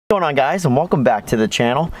What's going on, guys, and welcome back to the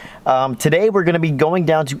channel. Today we're going to be going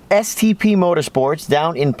down to STP Motorsports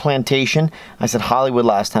down in Plantation. I said Hollywood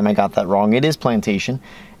last time, I got that wrong. It is Plantation.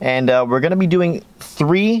 And we're going to be doing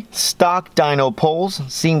 3 stock dyno pulls,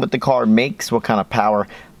 seeing what the car makes, what kind of power.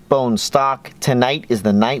 Bone stock. Tonight is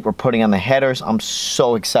the night we're putting on the headers. I'm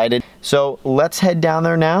so excited. So let's head down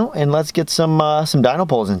there now and let's get some dyno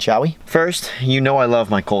pulls in, shall we? First, you know I love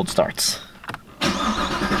my cold starts.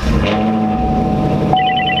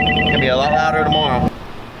 Be a lot louder tomorrow.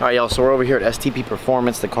 Alright, y'all, so we're over here at STP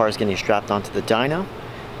Performance. The car is getting strapped onto the dyno.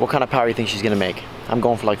 What kind of power do you think she's gonna make? I'm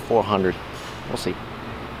going for like 400. We'll see.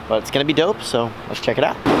 But it's gonna be dope, so let's check it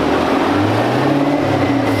out.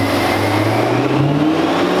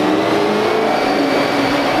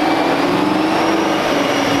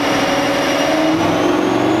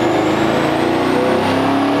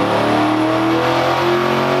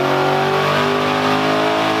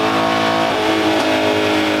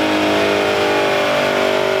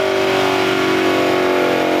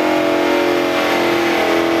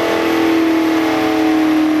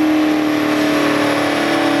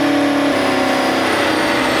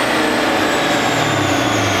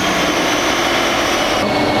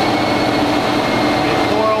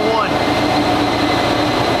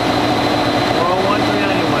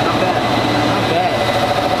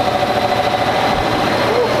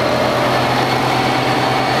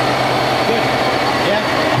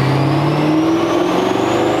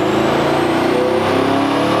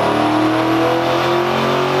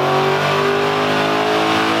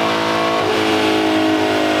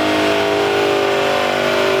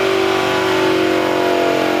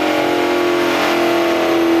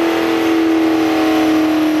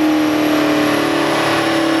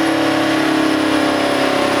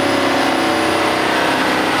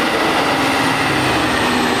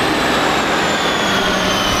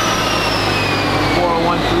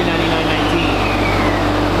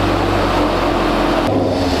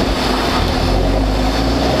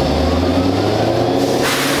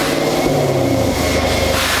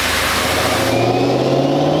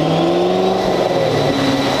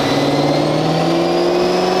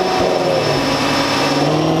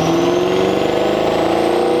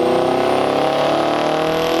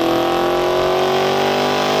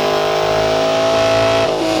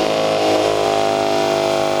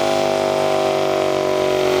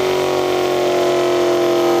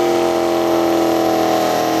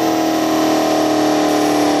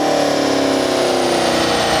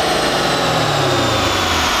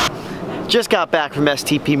 Just got back from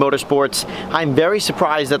STP Motorsports. I'm very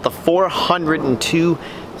surprised that the 402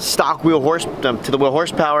 stock wheel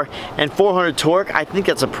horsepower and 400 torque. I think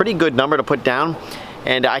that's a pretty good number to put down.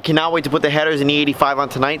 And I cannot wait to put the headers in the 85 on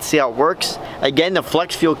tonight, see how it works. Again, the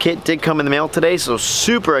flex fuel kit did come in the mail today, so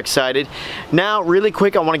super excited. Now, really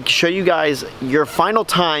quick, I want to show you guys your final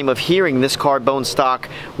time of hearing this car bone stock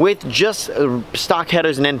with just stock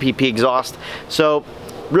headers and NPP exhaust. So,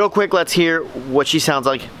 real quick, let's hear what she sounds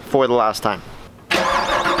like for the last time.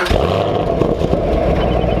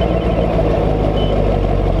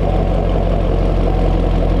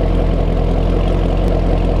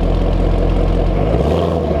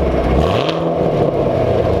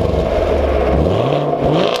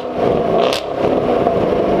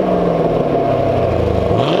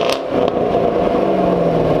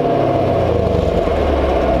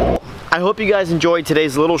 I hope you guys enjoyed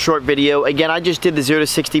today's little short video. Again, I just did the 0 to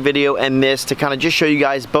 60 video and this to kind of just show you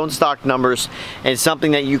guys bone stock numbers and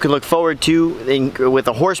something that you can look forward to with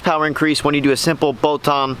a horsepower increase when you do a simple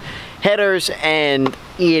bolt-on headers and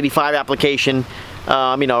E85 application.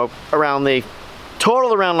 You know, around the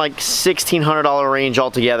total around like $1,600 range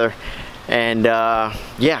altogether. And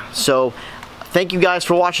yeah, so thank you guys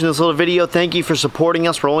for watching this little video. Thank you for supporting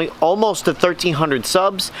us. We're only almost to 1,300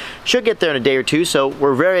 subs. Should get there in a day or two, so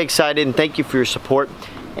we're very excited and thank you for your support.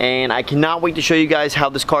 And I cannot wait to show you guys how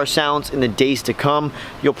this car sounds in the days to come.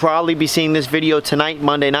 You'll probably be seeing this video tonight,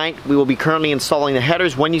 Monday night. We will be currently installing the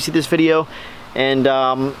headers when you see this video.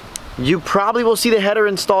 And you probably will see the header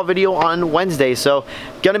install video on Wednesday, so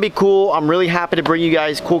gonna be cool. I'm really happy to bring you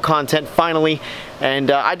guys cool content finally. And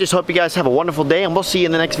I just hope you guys have a wonderful day and we'll see you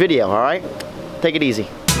in the next video, all right? Take it easy.